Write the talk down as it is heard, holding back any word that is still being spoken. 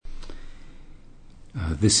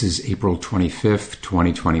This is April 25th,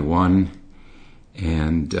 2021,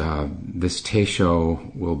 and this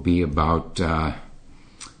Teisho will be about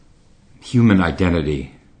human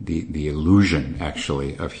identity, the illusion,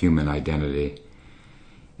 actually, of human identity.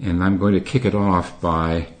 And I'm going to kick it off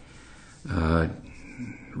by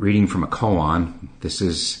reading from a koan. This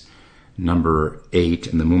is number 8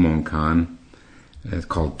 in the Mumonkan. It's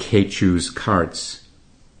called Keichu's Carts.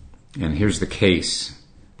 And here's the case.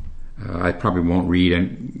 I probably won't read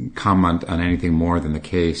and comment on anything more than the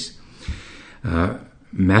case.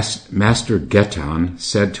 Master Getan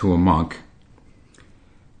said to a monk,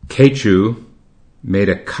 Keichu made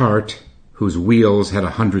a cart whose wheels had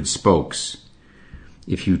 100 spokes.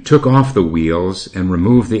 If you took off the wheels and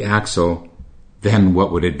removed the axle, then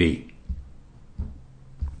what would it be?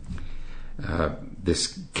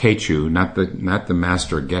 This Keichu, not the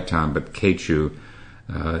Master Getan, but Keichu,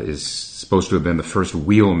 is supposed to have been the first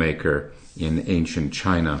wheel maker in ancient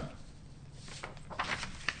China.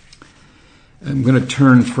 I'm going to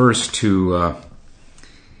turn first to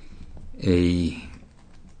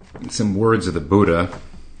some words of the Buddha,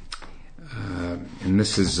 and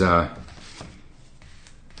this is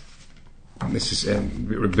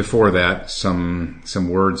before that some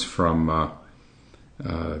words from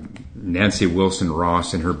Nancy Wilson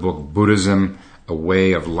Ross in her book Buddhism: A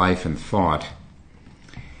Way of Life and Thought.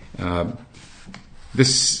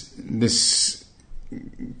 This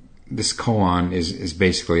koan is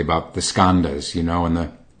basically about the skandhas. In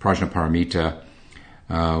the Prajnaparamita,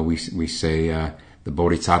 we say the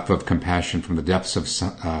Bodhisattva of compassion from the depths of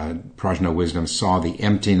Prajna wisdom saw the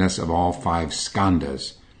emptiness of all 5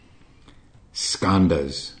 skandhas.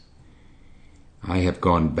 Skandhas. I have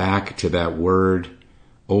gone back to that word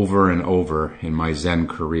over and over in my Zen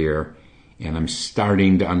career, and I'm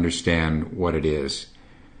starting to understand what it is.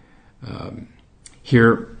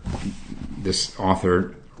 Here, this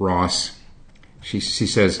author, Ross, she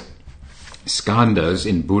says, skandhas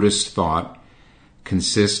in Buddhist thought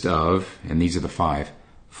consist of, and these are the 5,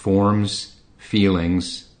 forms,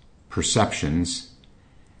 feelings, perceptions,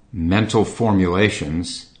 mental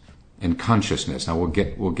formulations, and consciousness. Now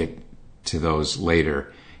we'll get to those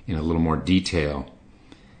later in a little more detail.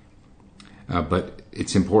 But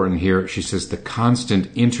it's important here, she says, the constant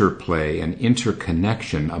interplay and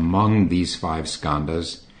interconnection among these 5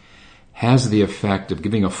 skandhas has the effect of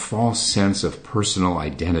giving a false sense of personal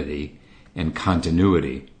identity and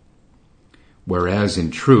continuity, whereas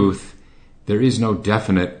in truth, there is no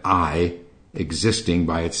definite I existing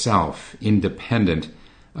by itself, independent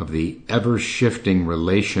of the ever-shifting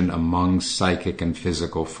relation among psychic and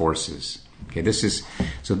physical forces. Okay, this is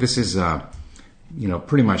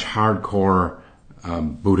pretty much hardcore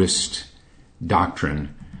Buddhist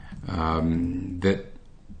doctrine that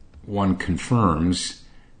one confirms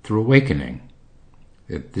through awakening,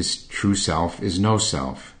 that this true self is no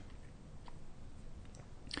self.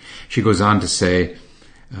 She goes on to say,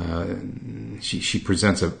 she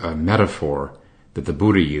presents a metaphor that the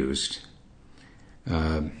Buddha used.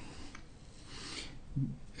 And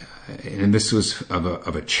this was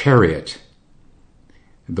of a chariot.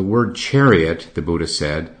 The word chariot, the Buddha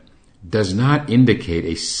said, does not indicate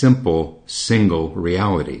a simple, single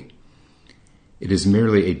reality. It is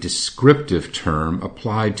merely a descriptive term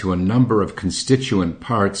applied to a number of constituent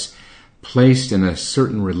parts placed in a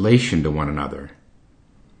certain relation to one another.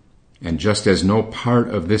 And just as no part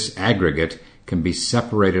of this aggregate can be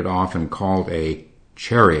separated off and called a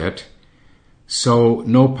chariot, so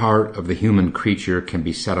no part of the human creature can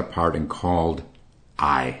be set apart and called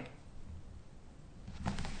I.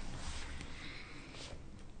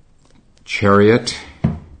 Chariot,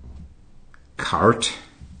 cart.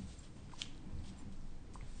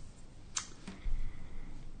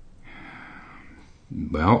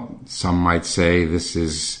 Well, some might say this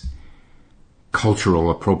is cultural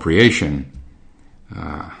appropriation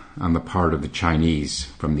on the part of the Chinese,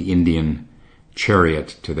 from the Indian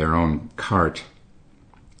chariot to their own cart.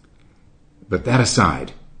 But that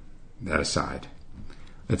aside,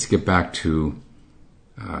 let's get back to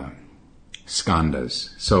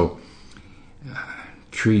skandhas. So,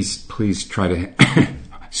 please try to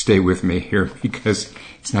stay with me here, because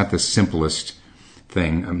it's not the simplest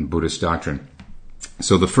thing in Buddhist doctrine.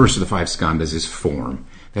 So the first of the 5 skandhas is form.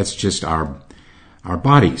 That's just our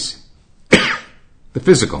bodies, the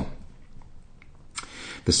physical.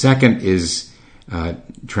 The second is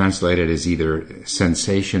translated as either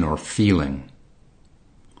sensation or feeling.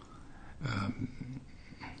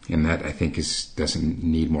 And that, I think, doesn't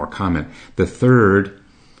need more comment. The third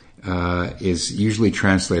is usually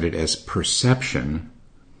translated as perception,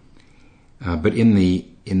 but in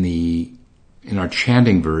the in our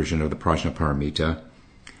chanting version of the Prajnaparamita,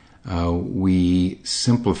 we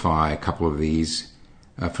simplify a couple of these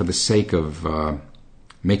for the sake of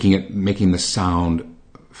making the sound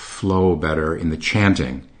flow better in the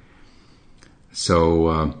chanting.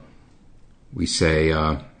 So we say,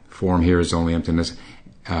 form here is only emptiness.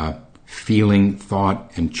 Feeling,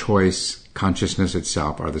 thought, and choice, consciousness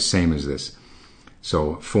itself are the same as this.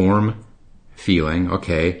 So form, feeling,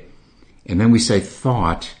 okay. And then we say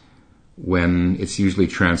thought when it's usually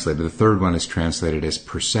translated. The third one is translated as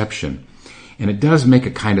perception. And it does make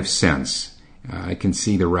a kind of sense. I can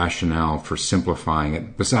see the rationale for simplifying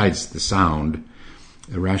it. Besides the sound,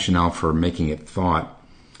 the rationale for making it thought.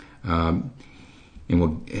 And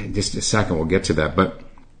in just a second we'll get to that. But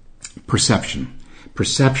perception.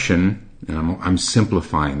 Perception, and I'm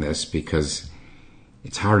simplifying this because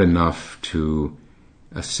it's hard enough to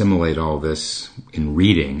assimilate all this in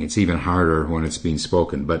reading. It's even harder when it's being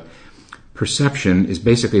spoken. But perception is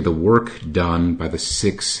basically the work done by the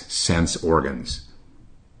 6 sense organs.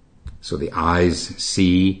 So the eyes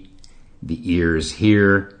see, the ears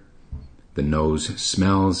hear, the nose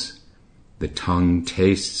smells, the tongue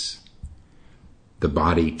tastes, the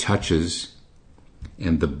body touches,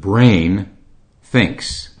 and the brain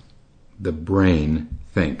thinks. The brain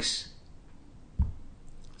thinks.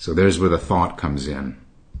 So there's where the thought comes in.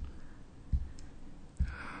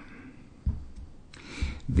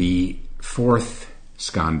 The 4th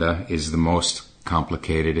skanda is the most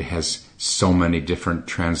complicated. It has so many different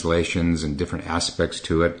translations and different aspects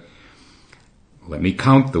to it. Let me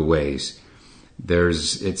count the ways.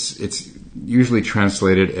 It's usually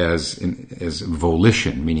translated as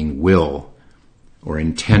volition, meaning will, or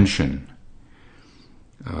intention,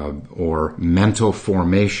 or mental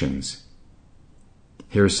formations.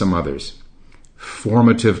 Here are some others.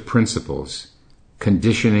 Formative principles,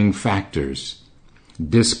 conditioning factors,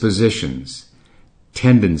 dispositions,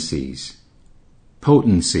 tendencies,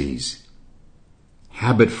 potencies,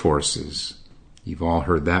 habit forces. You've all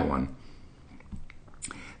heard that one.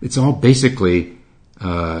 It's all basically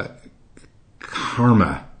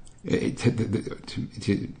karma. At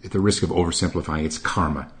the risk of oversimplifying, it's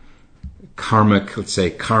karma. Karmic, let's say,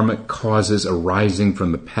 karmic causes arising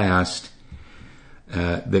from the past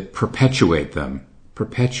that perpetuate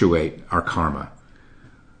our karma.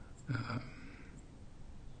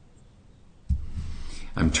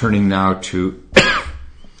 I'm turning now to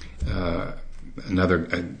a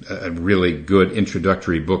really good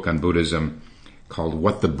introductory book on Buddhism called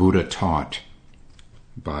What the Buddha Taught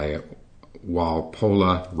by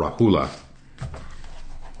Walpola Rahula.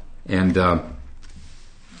 And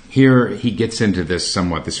here he gets into this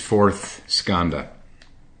 4th skanda.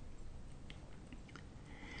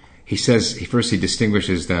 He says, he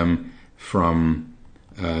distinguishes them from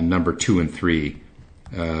number 2 and 3.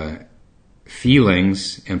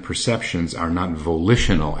 Feelings and perceptions are not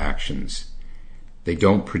volitional actions. They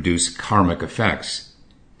don't produce karmic effects.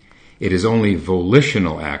 It is only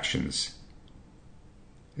volitional actions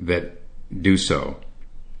that do so.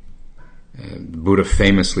 The Buddha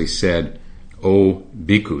famously said, O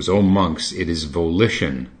bhikkhus, O monks, it is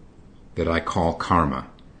volition that I call karma.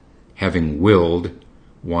 Having willed,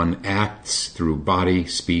 one acts through body,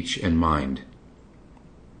 speech, and mind.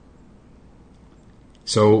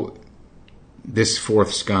 So, this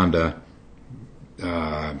 4th skanda,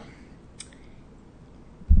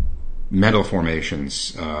 mental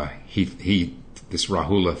formations, this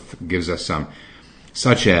Rahula gives us some,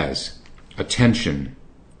 such as attention,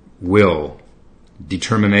 will,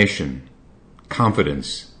 determination,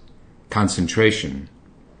 confidence, concentration,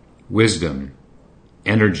 wisdom,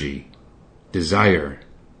 energy, desire,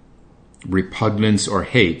 repugnance or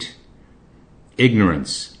hate,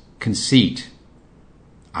 ignorance, conceit,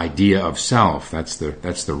 idea of self. That's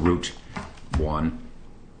the root one.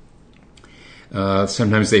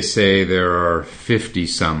 Sometimes they say there are 50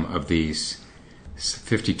 some of these,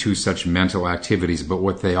 52 such mental activities, but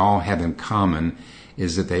what they all have in common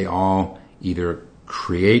is that they all either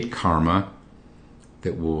create karma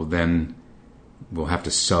that we'll have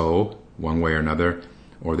to sow one way or another,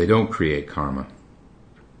 or they don't create karma.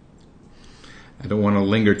 I don't want to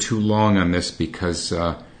linger too long on this because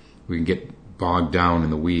we can get bogged down in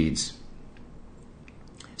the weeds.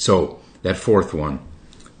 So, that 4th one,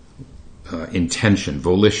 intention,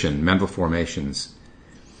 volition, mental formations.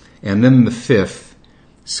 And then the 5th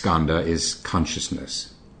skanda is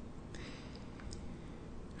consciousness.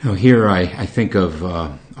 Now here I think of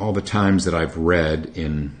all the times that I've read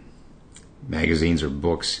in magazines or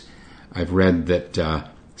books, I've read that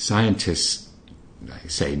scientists, I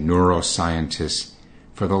say neuroscientists,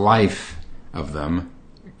 for the life of them,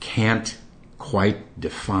 can't quite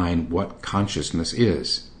define what consciousness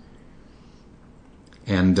is.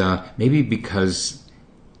 And maybe because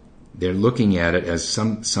they're looking at it as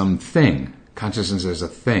some thing, consciousness as a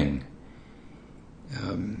thing.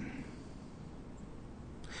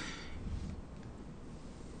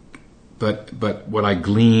 But what I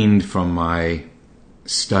gleaned from my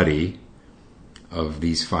study of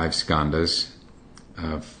these 5 skandhas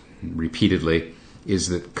repeatedly is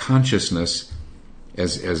that consciousness,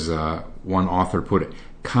 as one author put it,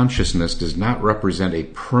 consciousness does not represent a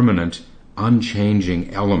permanent,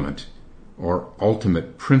 unchanging element or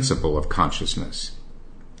ultimate principle of consciousness,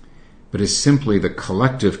 but is simply the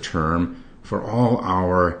collective term for all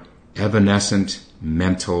our evanescent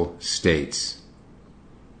mental states.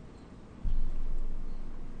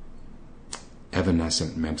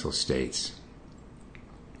 Evanescent mental states.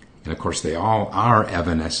 And of course they all are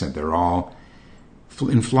evanescent. They're all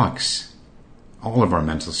in flux. All of our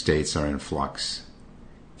mental states are in flux,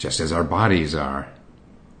 just as our bodies are.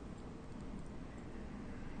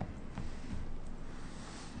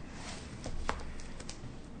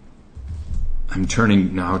 I'm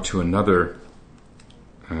turning now to another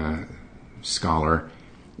scholar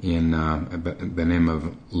in the name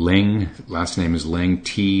of Ling. Last name is Ling,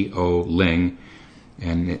 T.O. Ling,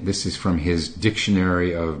 and this is from his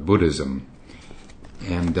Dictionary of Buddhism.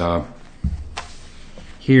 And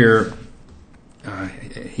here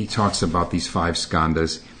he talks about these 5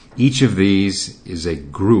 skandhas. Each of these is a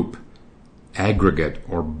group, aggregate,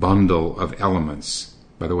 or bundle of elements.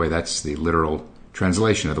 By the way, that's the literal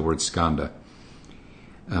translation of the word skandha.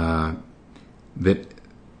 That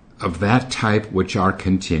of that type which are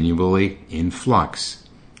continually in flux.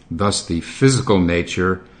 Thus, the physical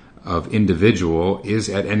nature of individual is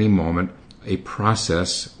at any moment a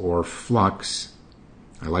process or flux.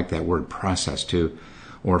 I like that word process too,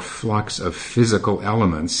 or flux of physical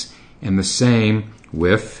elements, and the same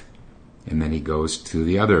with, and then he goes to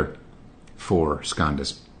the other 4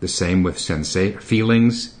 skandhas, the same with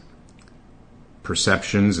feelings,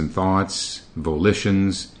 perceptions and thoughts,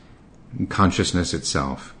 volitions, and consciousness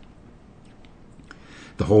itself.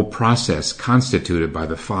 The whole process constituted by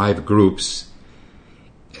the 5 groups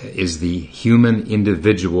is the human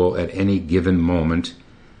individual at any given moment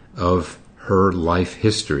of her life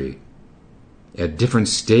history. At different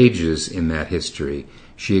stages in that history,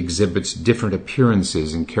 she exhibits different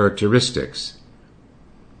appearances and characteristics.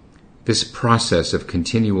 This process of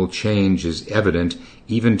continual change is evident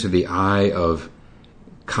even to the eye of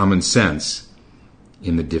common sense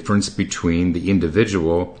in the difference between the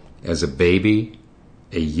individual as a baby,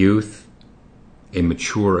 a youth, a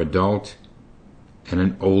mature adult, and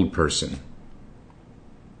an old person.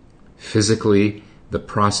 Physically, the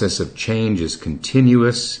process of change is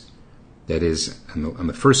continuous, that is, on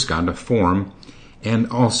the first skandha, form, and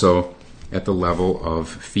also at the level of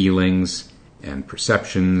feelings and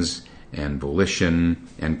perceptions and volition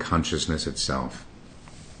and consciousness itself.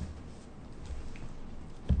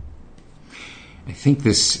 I think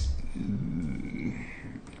this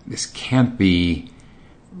can't be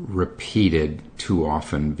repeated too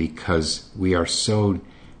often because we are so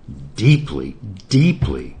deeply,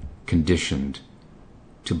 deeply conditioned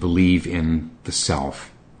to believe in the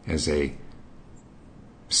self as a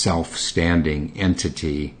self-standing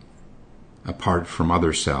entity apart from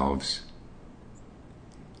other selves.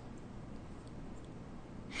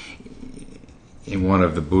 In one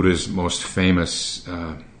of the Buddha's most famous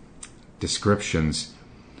descriptions,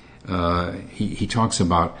 he talks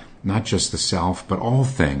about not just the self, but all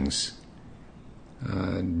things.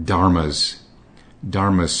 Dharmas,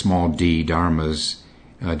 small d, dharmas,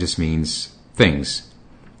 just means things.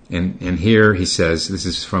 And here he says, this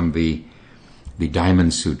is from the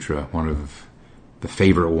Diamond Sutra, one of the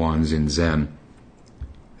favorite ones in Zen.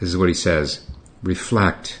 This is what he says: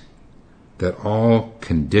 reflect that all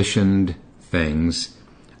conditioned things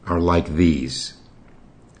are like these: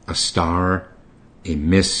 a star, a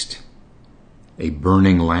mist, a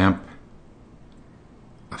burning lamp,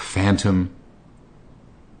 a phantom,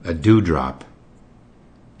 a dewdrop,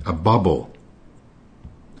 a bubble,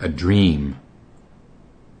 a dream,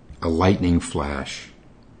 a lightning flash,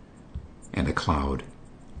 and a cloud.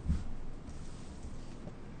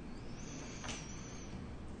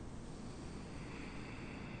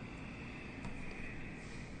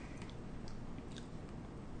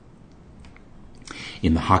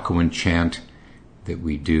 In the Hakuin chant that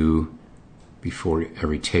we do before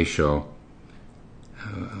every Teisho,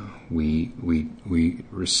 we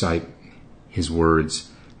recite his words: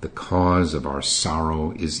 "The cause of our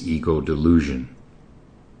sorrow is ego delusion."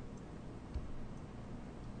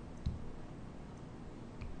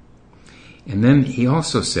 And then he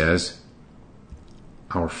also says,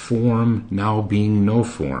 our form now being no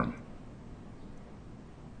form.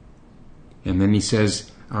 And then he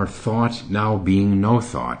says, our thought now being no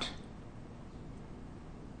thought.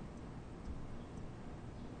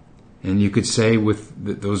 And you could say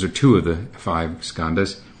those are two of the 5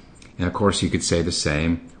 skandhas, and of course you could say the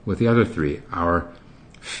same with the other 3. Our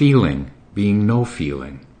feeling being no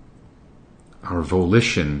feeling. Our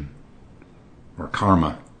volition, or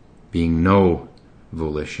karma, being no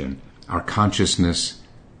volition. Our consciousness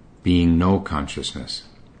being no consciousness.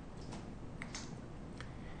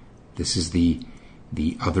 This is the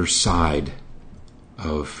other side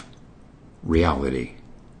of reality.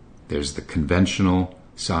 There's the conventional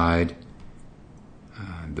side,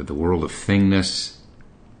 the world of thingness,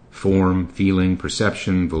 form, feeling,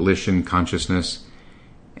 perception, volition, consciousness,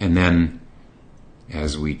 and then,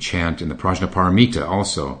 as we chant in the Prajnaparamita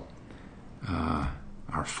also,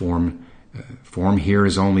 our form here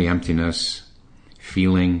is only emptiness.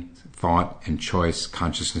 Feeling, thought, and choice,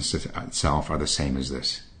 consciousness itself are the same as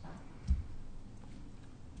this.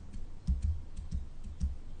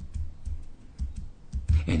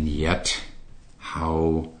 And yet,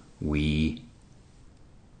 how we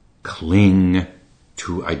cling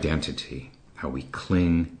to identity. How we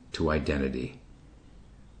cling to identity.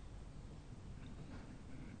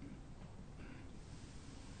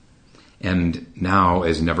 And now,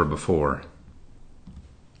 as never before,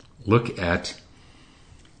 look at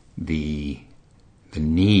the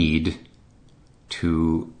need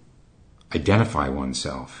to identify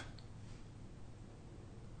oneself.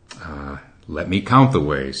 Let me count the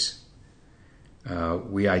ways.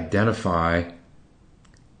 We identify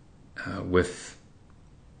with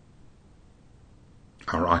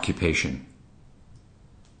our occupation.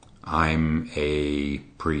 I'm a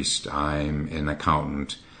priest. I'm an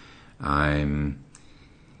accountant. I'm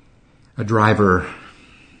a driver.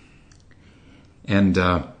 And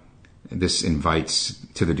this invites,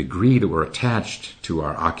 to the degree that we're attached to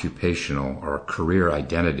our occupational or career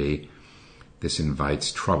identity, this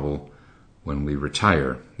invites trouble when we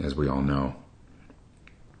retire, as we all know.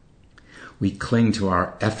 We cling to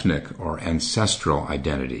our ethnic or ancestral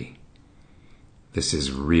identity. This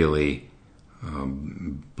is really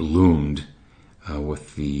bloomed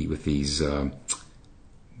with these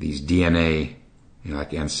DNA,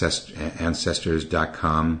 like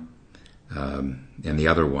Ancestors.com and the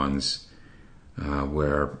other ones,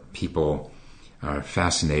 where people are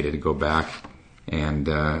fascinated to go back and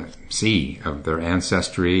see of their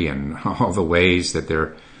ancestry and all the ways that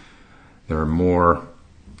they're more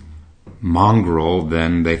mongrel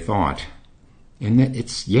than they thought. And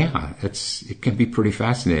it can be pretty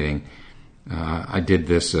fascinating. I did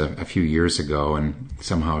this a few years ago and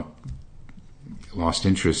somehow lost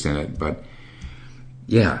interest in it. But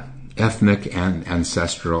yeah, ethnic and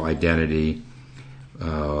ancestral identity,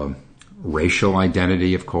 racial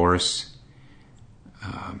identity, of course,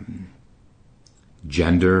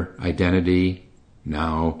 gender identity,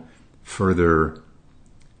 now further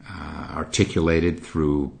articulated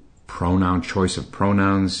through choice of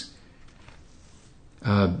pronouns,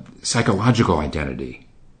 psychological identity,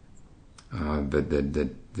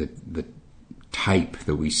 the type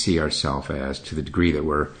that we see ourselves as, to the degree that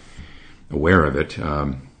we're aware of it.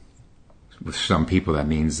 With some people, that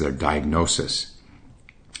means their diagnosis.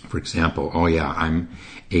 For example, I'm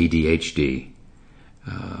ADHD.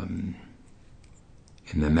 And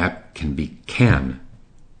then that can become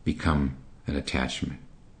an attachment.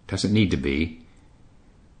 Doesn't need to be.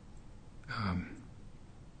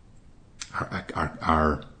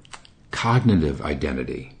 Our cognitive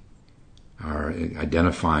identity, our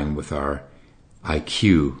identifying with our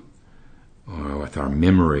IQ, or with our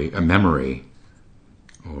memory,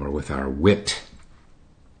 or with our wit.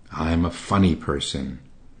 I'm a funny person.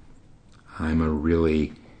 I'm a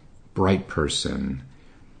really bright person.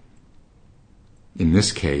 In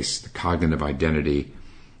this case, the cognitive identity,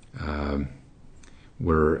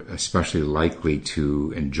 we're especially likely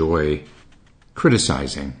to enjoy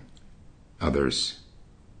criticizing others.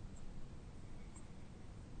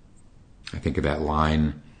 I think of that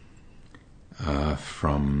line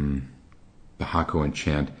from the Hakuin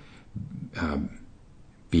chant,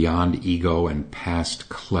 beyond ego and past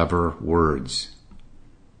clever words.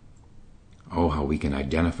 Oh, how we can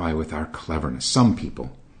identify with our cleverness. Some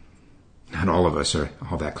people. Not all of us are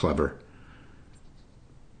all that clever.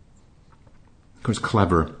 Of course,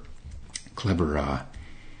 clever,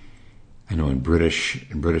 I know in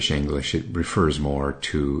British English, it refers more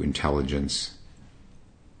to intelligence.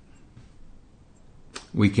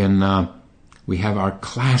 We have our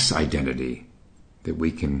class identity that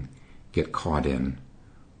we can get caught in.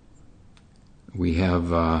 We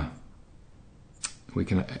have We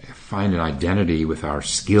can find an identity with our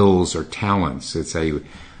skills or talents. Let's say,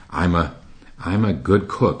 I'm a good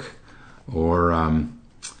cook, or I'm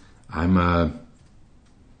a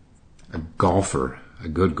golfer, a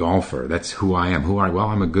good golfer. That's who I am. Well,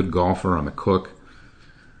 I'm a good golfer. I'm a cook.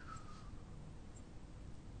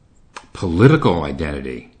 Political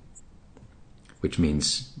identity, which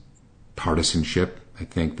means partisanship. I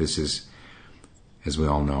think this is, as we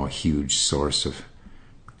all know, a huge source of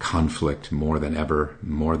conflict more than ever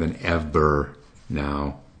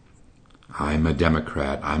now. I'm a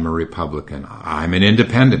Democrat. I'm a Republican. I'm an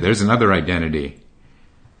independent. There's another identity.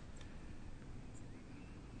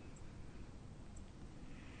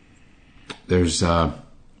 There's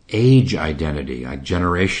age identity, a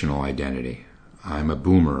generational identity. I'm a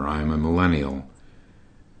boomer. I'm a millennial.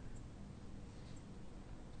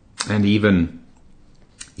 And even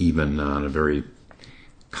on a very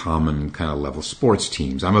common kind of level, sports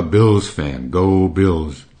teams. I'm a Bills fan. Go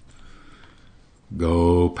Bills.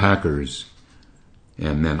 Go Packers.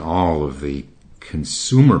 And then all of the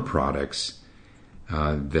consumer products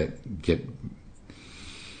that get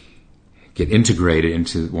integrated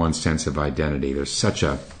into one sense of identity. There's such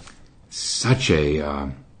a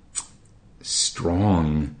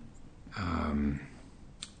strong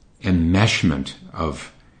enmeshment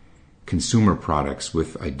of consumer products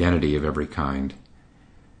with identity of every kind.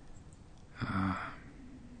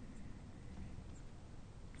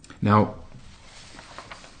 Now,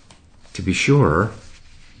 to be sure,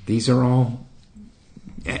 these are all,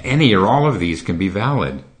 any or all of these can be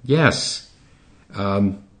valid. Yes,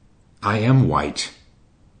 I am white.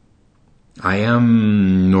 I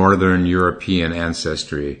am Northern European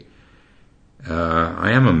ancestry.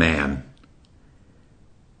 I am a man.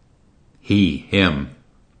 He, him.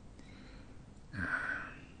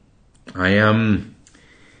 I am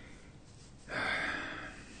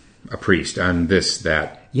a priest. I'm this,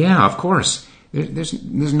 that. Yeah, of course.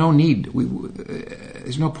 There's no need.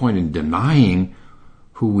 There's no point in denying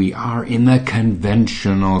who we are in the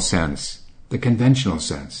conventional sense. The conventional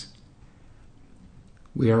sense.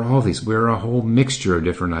 We are all these. We're a whole mixture of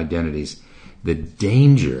different identities. The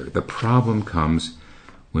danger, the problem comes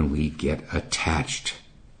when we get attached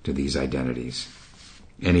to these identities.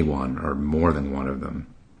 Any one or more than one of them.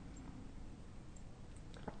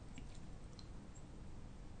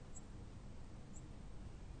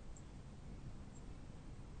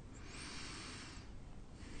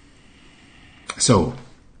 So,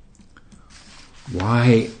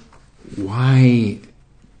 why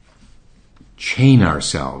chain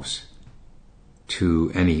ourselves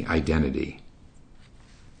to any identity?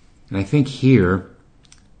 And I think here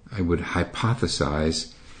I would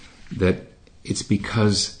hypothesize that it's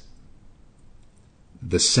because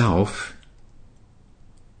the self,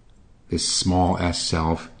 this small s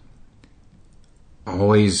self,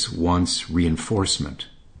 always wants reinforcement.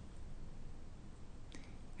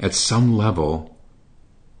 At some level,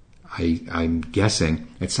 I'm guessing,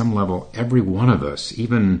 at some level, every one of us,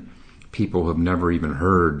 even people who have never even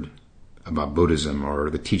heard about Buddhism or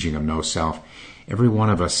the teaching of no self, every one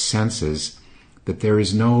of us senses that there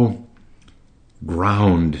is no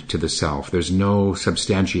ground to the self. There's no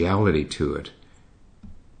substantiality to it.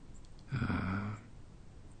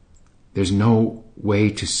 There's no way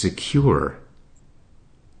to secure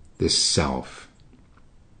this self.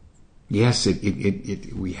 Yes,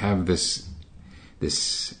 we have this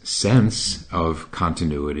sense of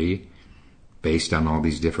continuity based on all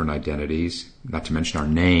these different identities, not to mention our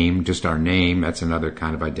name, just our name, that's another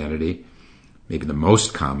kind of identity, maybe the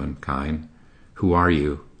most common kind. Who are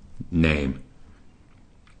you? Name.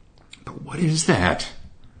 But what is that?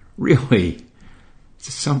 Really?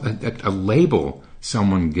 It's a label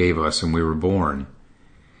someone gave us when we were born.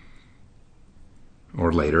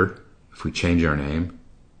 Or later, if we change our name.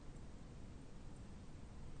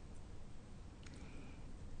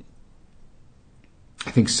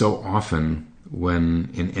 I think so often when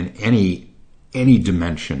in any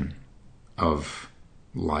dimension of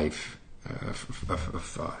life,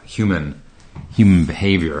 of human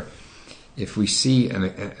behavior, if we see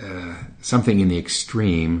something in the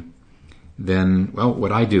extreme, then, well,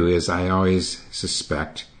 what I do is I always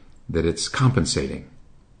suspect that it's compensating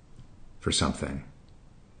for something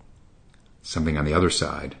on the other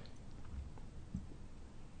side.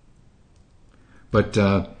 But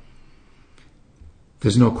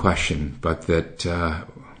there's no question but that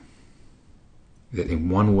in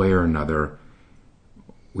one way or another,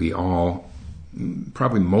 we all,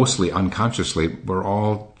 probably mostly unconsciously, we're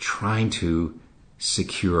all trying to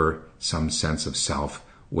secure some sense of self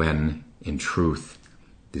when, in truth,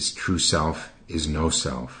 this true self is no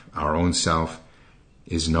self. Our own self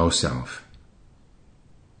is no self.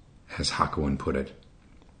 as Hakuin put it.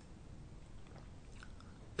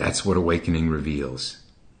 That's what awakening reveals.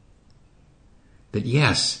 That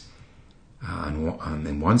yes,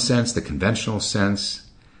 in one sense, the conventional sense,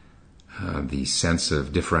 the sense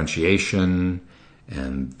of differentiation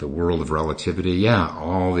and the world of relativity, yeah,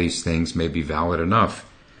 all these things may be valid enough.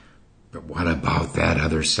 But what about that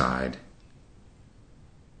other side?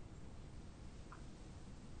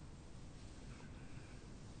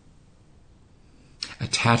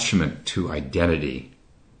 Attachment to identity,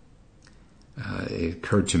 it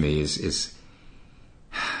occurred to me, is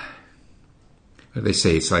what do they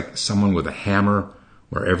say? It's like someone with a hammer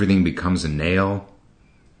where everything becomes a nail.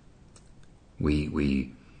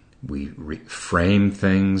 We frame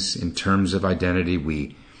things in terms of identity.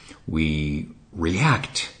 We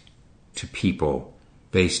react to people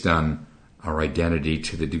based on our identity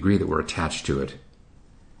to the degree that we're attached to it.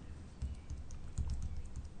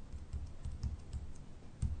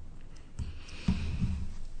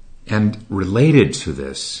 And related to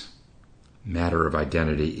this matter of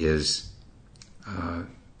identity is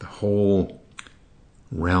the whole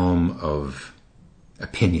realm of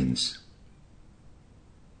opinions.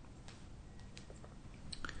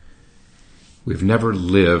 We've never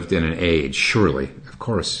lived in an age, surely, of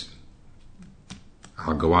course,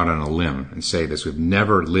 I'll go out on a limb and say this, we've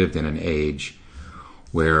never lived in an age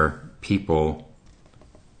where people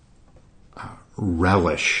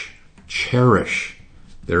relish, cherish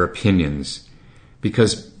their opinions,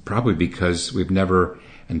 probably because we've never,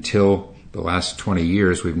 until the last 20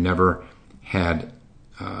 years, we've never had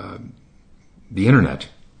the internet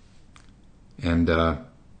and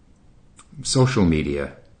social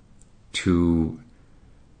media to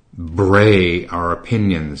bray our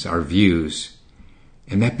opinions, our views,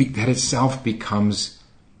 and that itself becomes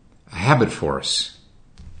a habit for us.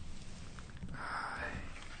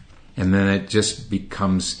 And then it just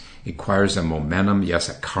acquires a momentum, yes,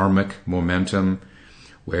 a karmic momentum,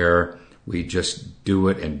 where we just do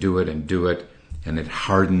it and do it and do it, and it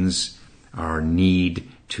hardens our need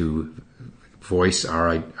to voice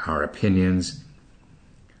our opinions.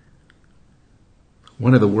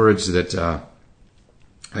 One of the words that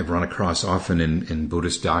I've run across often in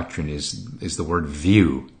Buddhist doctrine is the word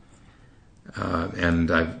view. And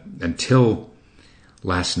until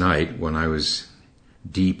last night, when I was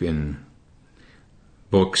deep in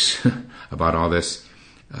books about all this,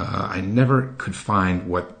 I never could find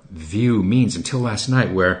what view means until last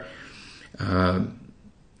night, where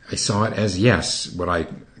I saw it as, yes, what I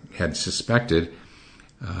had suspected.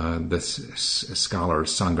 The scholar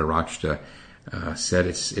Sangharakshita said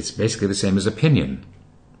it's basically the same as opinion.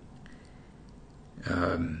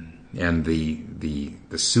 And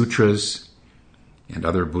the sutras and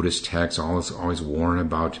other Buddhist texts always warn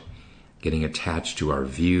about getting attached to our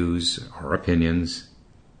views, our opinions.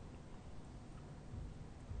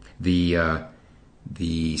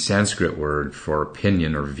 The Sanskrit word for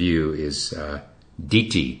opinion or view is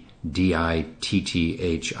ditti,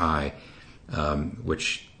 D-I-T-T-H-I,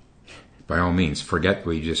 which, by all means, forget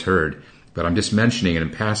what you just heard. But I'm just mentioning it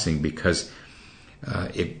in passing because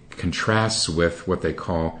it contrasts with what they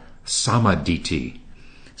call samaditi.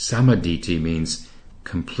 Samaditi means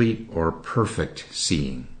complete or perfect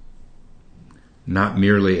seeing, not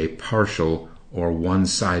merely a partial or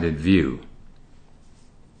one-sided view.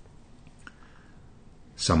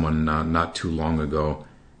 Someone not too long ago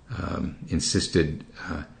insisted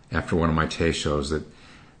after one of my teishos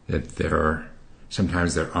that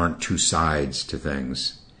sometimes there aren't two sides to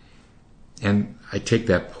things. And I take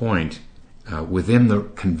that point within the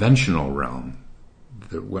conventional realm,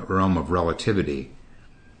 the realm of relativity.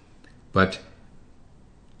 But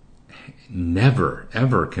never,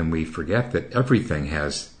 ever can we forget that everything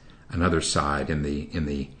has another side in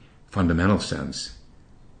the fundamental sense.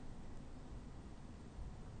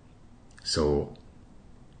 So,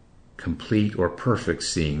 complete or perfect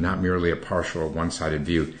seeing, not merely a partial or one-sided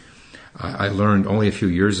view. I learned only a few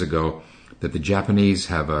years ago that the Japanese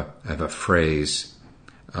have a phrase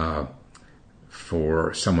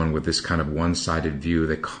for someone with this kind of one-sided view.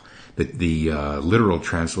 The literal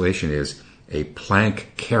translation is a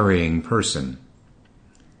plank-carrying person.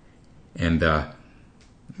 And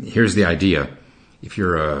here's the idea. If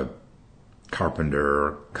you're a carpenter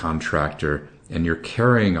or contractor and you're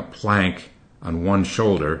carrying a plank on one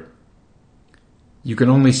shoulder, you can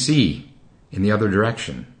only see in the other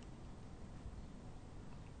direction.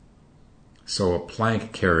 So a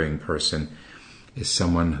plank-carrying person is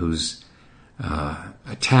someone who's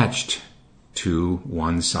attached to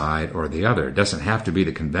one side or the other. It doesn't have to be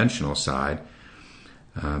the conventional side,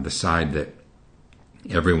 the side that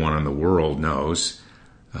everyone in the world knows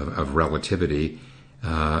of relativity.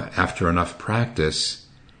 after enough practice,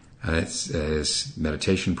 it's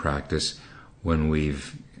meditation practice, when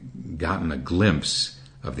we've gotten a glimpse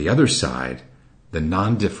of the other side, the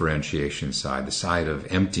non-differentiation side, the side of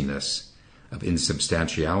emptiness, of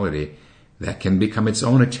insubstantiality, that can become its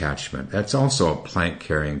own attachment. That's also a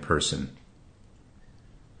plank-carrying person.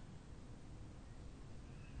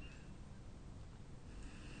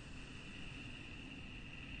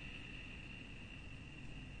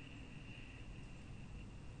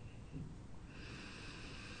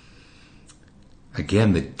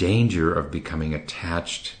 Again, the danger of becoming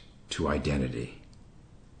attached to identity.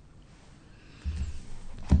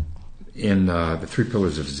 In the Three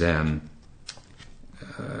Pillars of Zen,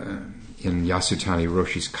 in Yasutani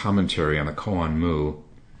Roshi's commentary on the Koan Mu,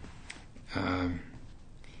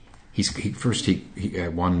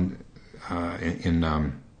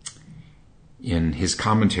 in his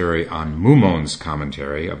commentary on Mumon's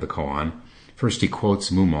commentary of the Koan, first he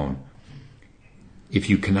quotes Mumon. If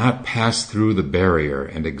you cannot pass through the barrier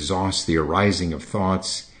and exhaust the arising of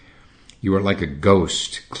thoughts, you are like a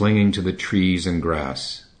ghost clinging to the trees and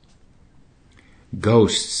grass.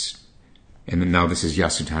 Ghosts, and now this is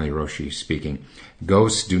Yasutani Roshi speaking,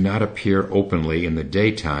 ghosts do not appear openly in the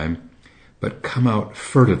daytime, but come out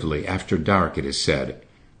furtively after dark, it is said,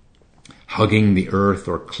 hugging the earth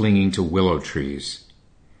or clinging to willow trees.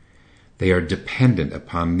 They are dependent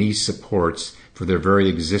upon these supports for their very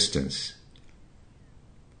existence.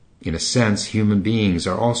 In a sense, human beings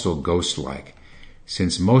are also ghost-like,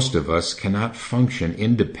 since most of us cannot function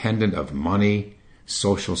independent of money,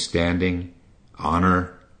 social standing,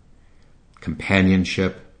 honor,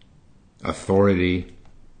 companionship, authority,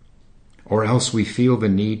 or else we feel the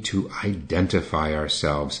need to identify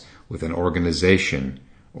ourselves with an organization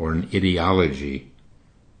or an ideology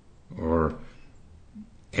or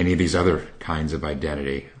any of these other kinds of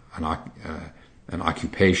identity, an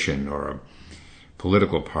occupation or a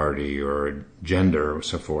political party or a gender or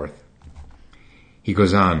so forth. He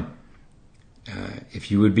goes on,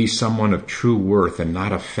 if you would be someone of true worth and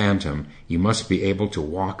not a phantom, you must be able to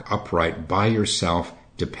walk upright by yourself,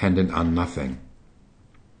 dependent on nothing.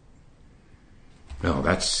 No,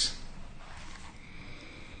 that's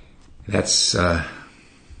a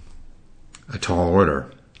tall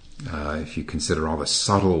order. If you consider all the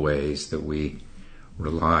subtle ways that we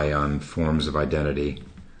rely on forms of identity.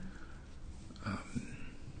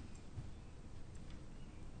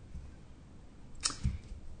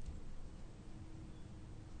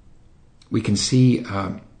 We can see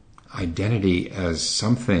identity as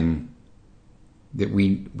something that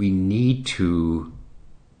we need to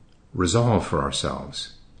resolve for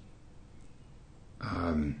ourselves.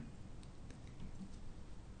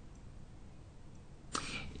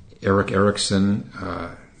 Erik Erikson,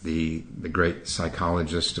 the great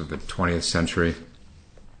psychologist of the 20th century,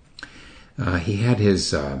 he had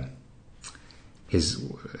his what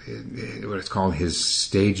it's called his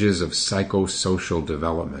stages of psychosocial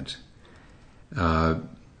development.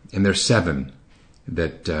 And there's 7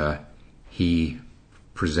 that he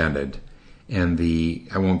presented, and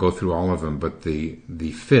I won't go through all of them, but the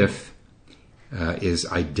 5th is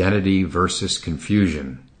identity versus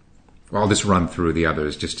confusion. Well, I'll just run through the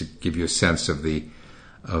others just to give you a sense of the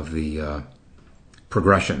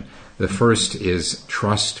progression. The first is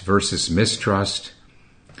trust versus mistrust,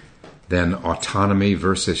 then autonomy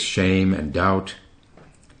versus shame and doubt,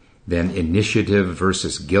 then initiative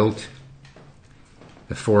versus guilt.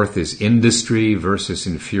 The 4th is industry versus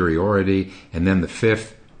inferiority, and then the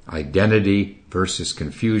 5th, identity versus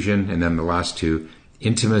confusion, and then the last 2,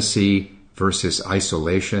 intimacy versus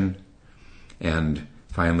isolation, and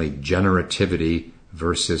finally generativity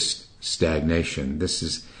versus stagnation. This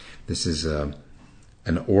is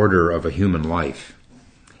an order of a human life,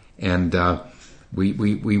 and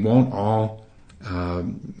we won't all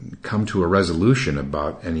come to a resolution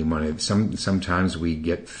about any money. Sometimes we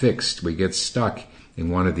get fixed, we get stuck in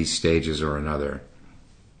one of these stages or another.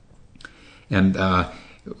 And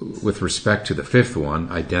with respect to the 5th one,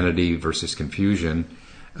 identity versus confusion,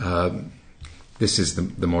 this is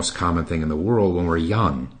the most common thing in the world when we're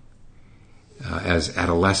young. As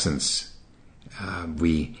adolescents,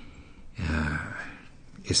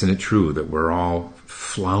 isn't it true that we're all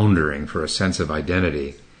floundering for a sense of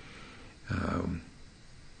identity?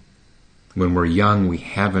 When we're young, we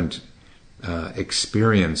haven't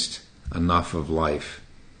experienced enough of life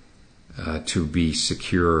to be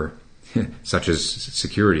secure, such as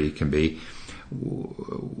security can be.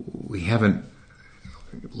 We haven't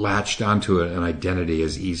latched onto an identity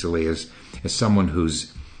as easily as someone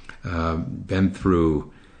who's been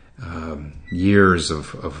through years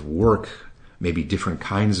of work, maybe different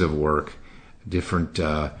kinds of work, different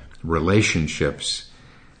relationships,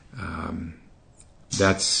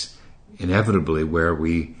 that's inevitably where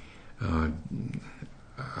we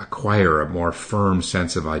acquire a more firm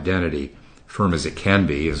sense of identity, firm as it can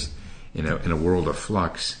be, is in a world of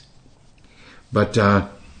flux. But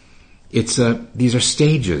these are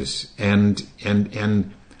stages,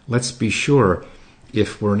 and let's be sure,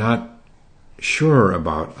 if we're not sure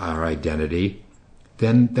about our identity,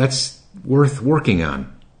 then that's worth working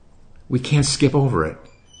on. We can't skip over it.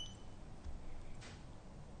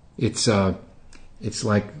 It's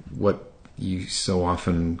like what you so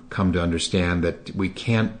often come to understand, that we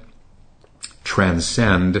can't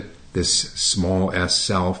transcend this small s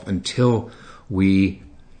self until we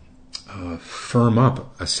firm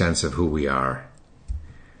up a sense of who we are.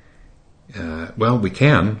 Well, we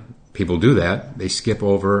can. People do that. They skip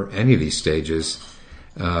over any of these stages,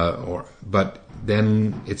 but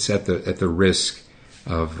then it's at the risk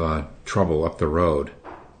of trouble up the road.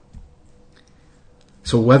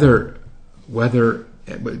 So whether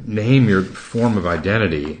name your form of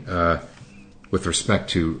identity with respect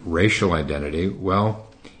to racial identity, well,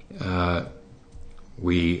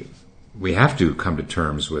 we have to come to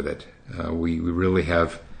terms with it. We really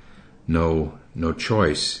have no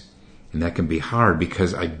choice, and that can be hard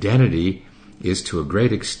because identity is to a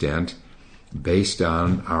great extent based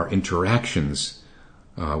on our interactions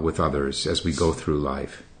with others as we go through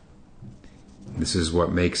life. This is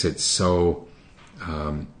what makes it so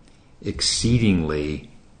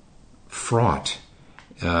exceedingly fraught.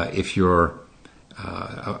 If you're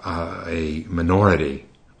a minority,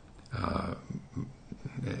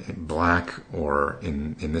 black, or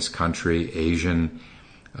in this country, Asian,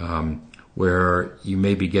 where you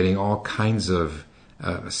may be getting all kinds of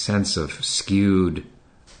sense of skewed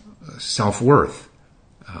self-worth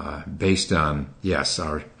based on, yes,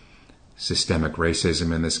 our systemic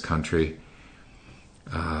racism in this country.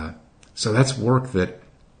 So that's work that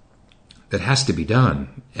has to be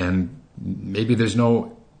done, and maybe there's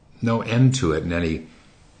no end to it in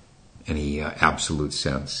any absolute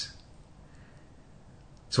sense.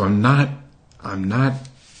 So I'm not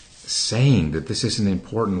saying that this isn't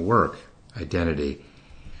important work, identity.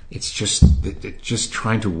 It's just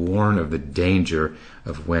trying to warn of the danger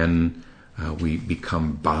of when we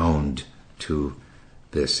become bound to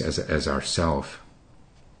this as ourself.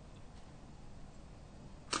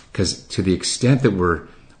 Because to the extent that we're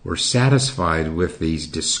satisfied with these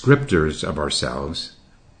descriptors of ourselves,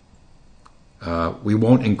 we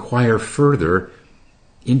won't inquire further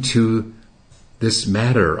into this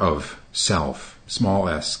matter of self, small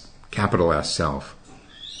s, capital S self.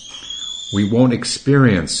 We won't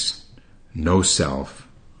experience no self,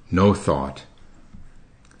 no thought.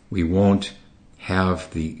 We won't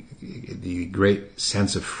have the great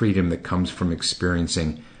sense of freedom that comes from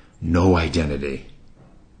experiencing no identity.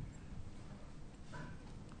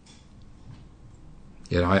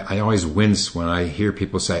 Yet I always wince when I hear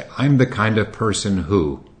people say, I'm the kind of person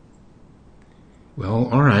who. Well,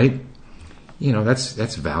 all right.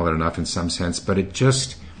 That's valid enough in some sense, but it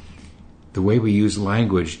just, the way we use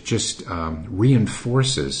language just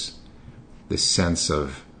reinforces this sense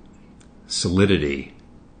of solidity,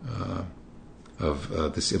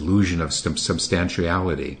 of this illusion of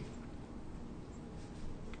substantiality.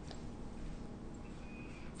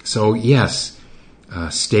 So yes,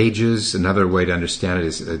 stages. Another way to understand it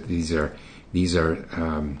is these are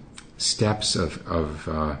steps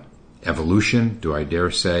of evolution. Do I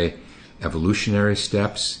dare say evolutionary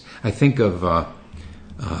steps? I think of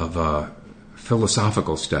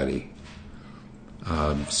philosophical study.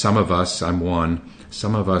 Some of us, I'm one,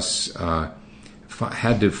 some of us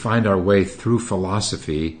had to find our way through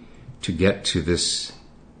philosophy to get to this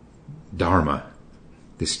Dharma,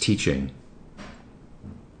 this teaching.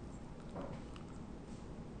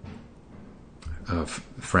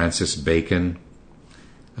 Francis Bacon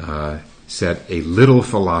said, a little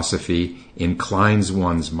philosophy inclines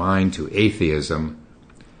one's mind to atheism,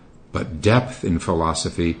 but depth in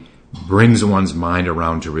philosophy brings one's mind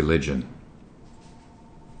around to religion.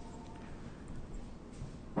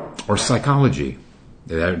 Or psychology.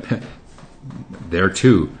 There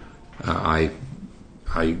too, I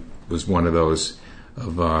was one of those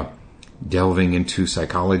of delving into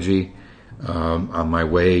psychology on my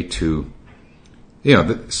way to,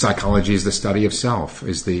 psychology is the study of self,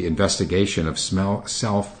 is the investigation of small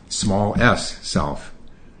s self.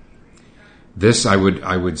 This, I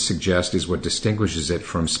would suggest, is what distinguishes it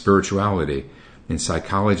from spirituality. In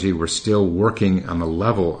psychology, we're still working on the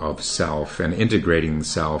level of self and integrating the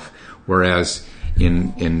self, whereas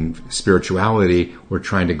in spirituality, we're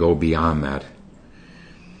trying to go beyond that.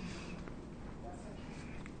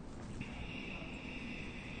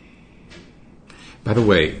 By the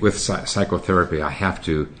way, with psychotherapy, I have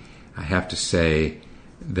to say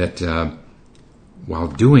that while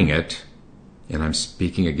doing it, and I'm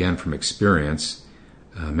speaking again from experience,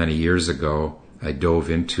 many years ago, I dove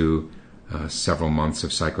into several months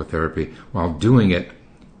of psychotherapy. While doing it,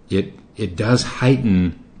 it does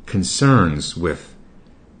heighten concerns with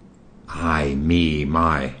I, me,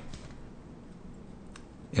 my.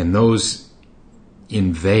 And those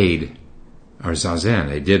invade our zazen.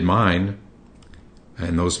 They did mine.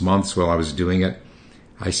 And those months while I was doing it,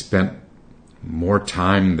 I spent more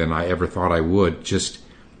time than I ever thought I would just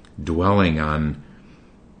dwelling on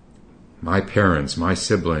my parents, my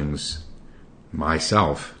siblings,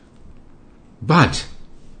 myself. But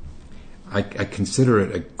I consider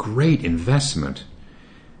it a great investment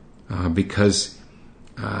because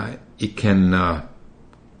it can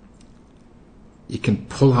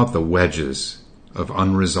pull out the wedges of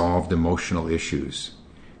unresolved emotional issues.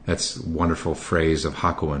 That's a wonderful phrase of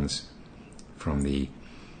Hakuin's from the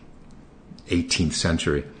 18th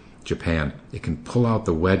century Japan. It can pull out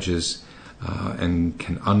the wedges and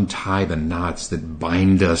can untie the knots that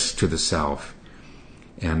bind us to the self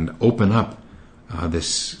and open up this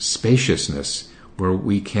spaciousness where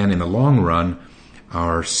we can, in the long run,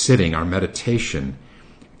 our sitting, our meditation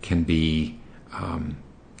can be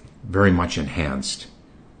very much enhanced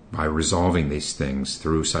by resolving these things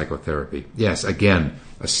through psychotherapy. Yes, again,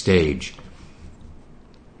 a stage.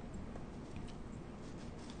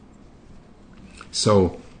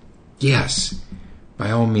 So, yes,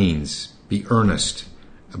 by all means, be earnest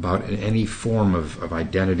about any form of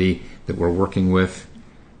identity that we're working with.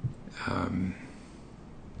 I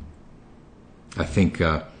think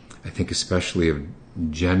especially of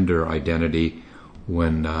gender identity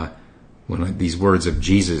when these words of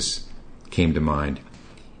Jesus came to mind.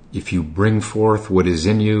 If you bring forth what is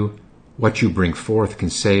in you, what you bring forth can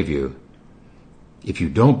save you. If you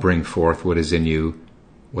don't bring forth what is in you,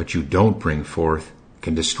 what you don't bring forth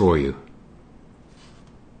can destroy you.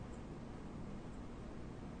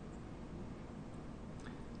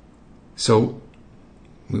 So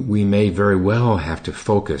we may very well have to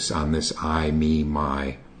focus on this I, me,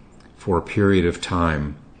 my for a period of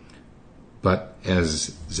time. But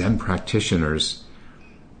as Zen practitioners,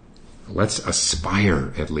 let's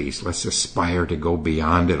aspire at least. Let's aspire to go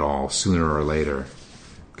beyond it all sooner or later.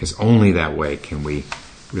 Because only that way can we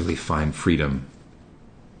really find freedom.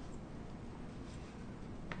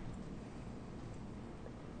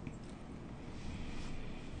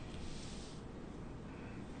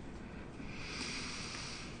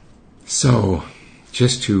 So,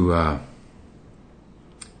 just to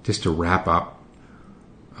wrap up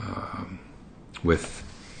with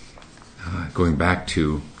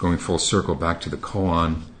going full circle back to the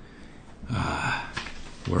koan,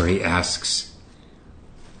 where he asks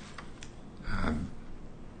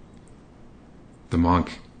the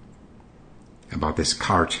monk about this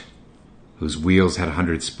cart whose wheels had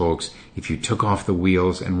 100 spokes. If you took off the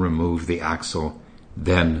wheels and removed the axle,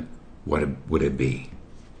 then what would it be?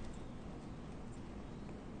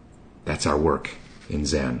 That's our work in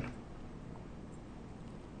Zen.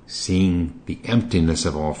 Seeing the emptiness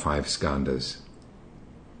of all five skandhas.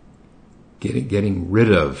 Getting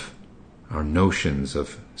rid of our notions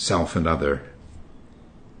of self and other.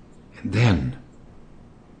 And then,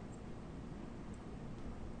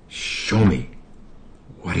 show me,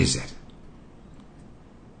 what is it?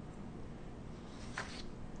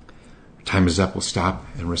 Time is up. We'll stop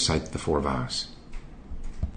and recite the 4 vows.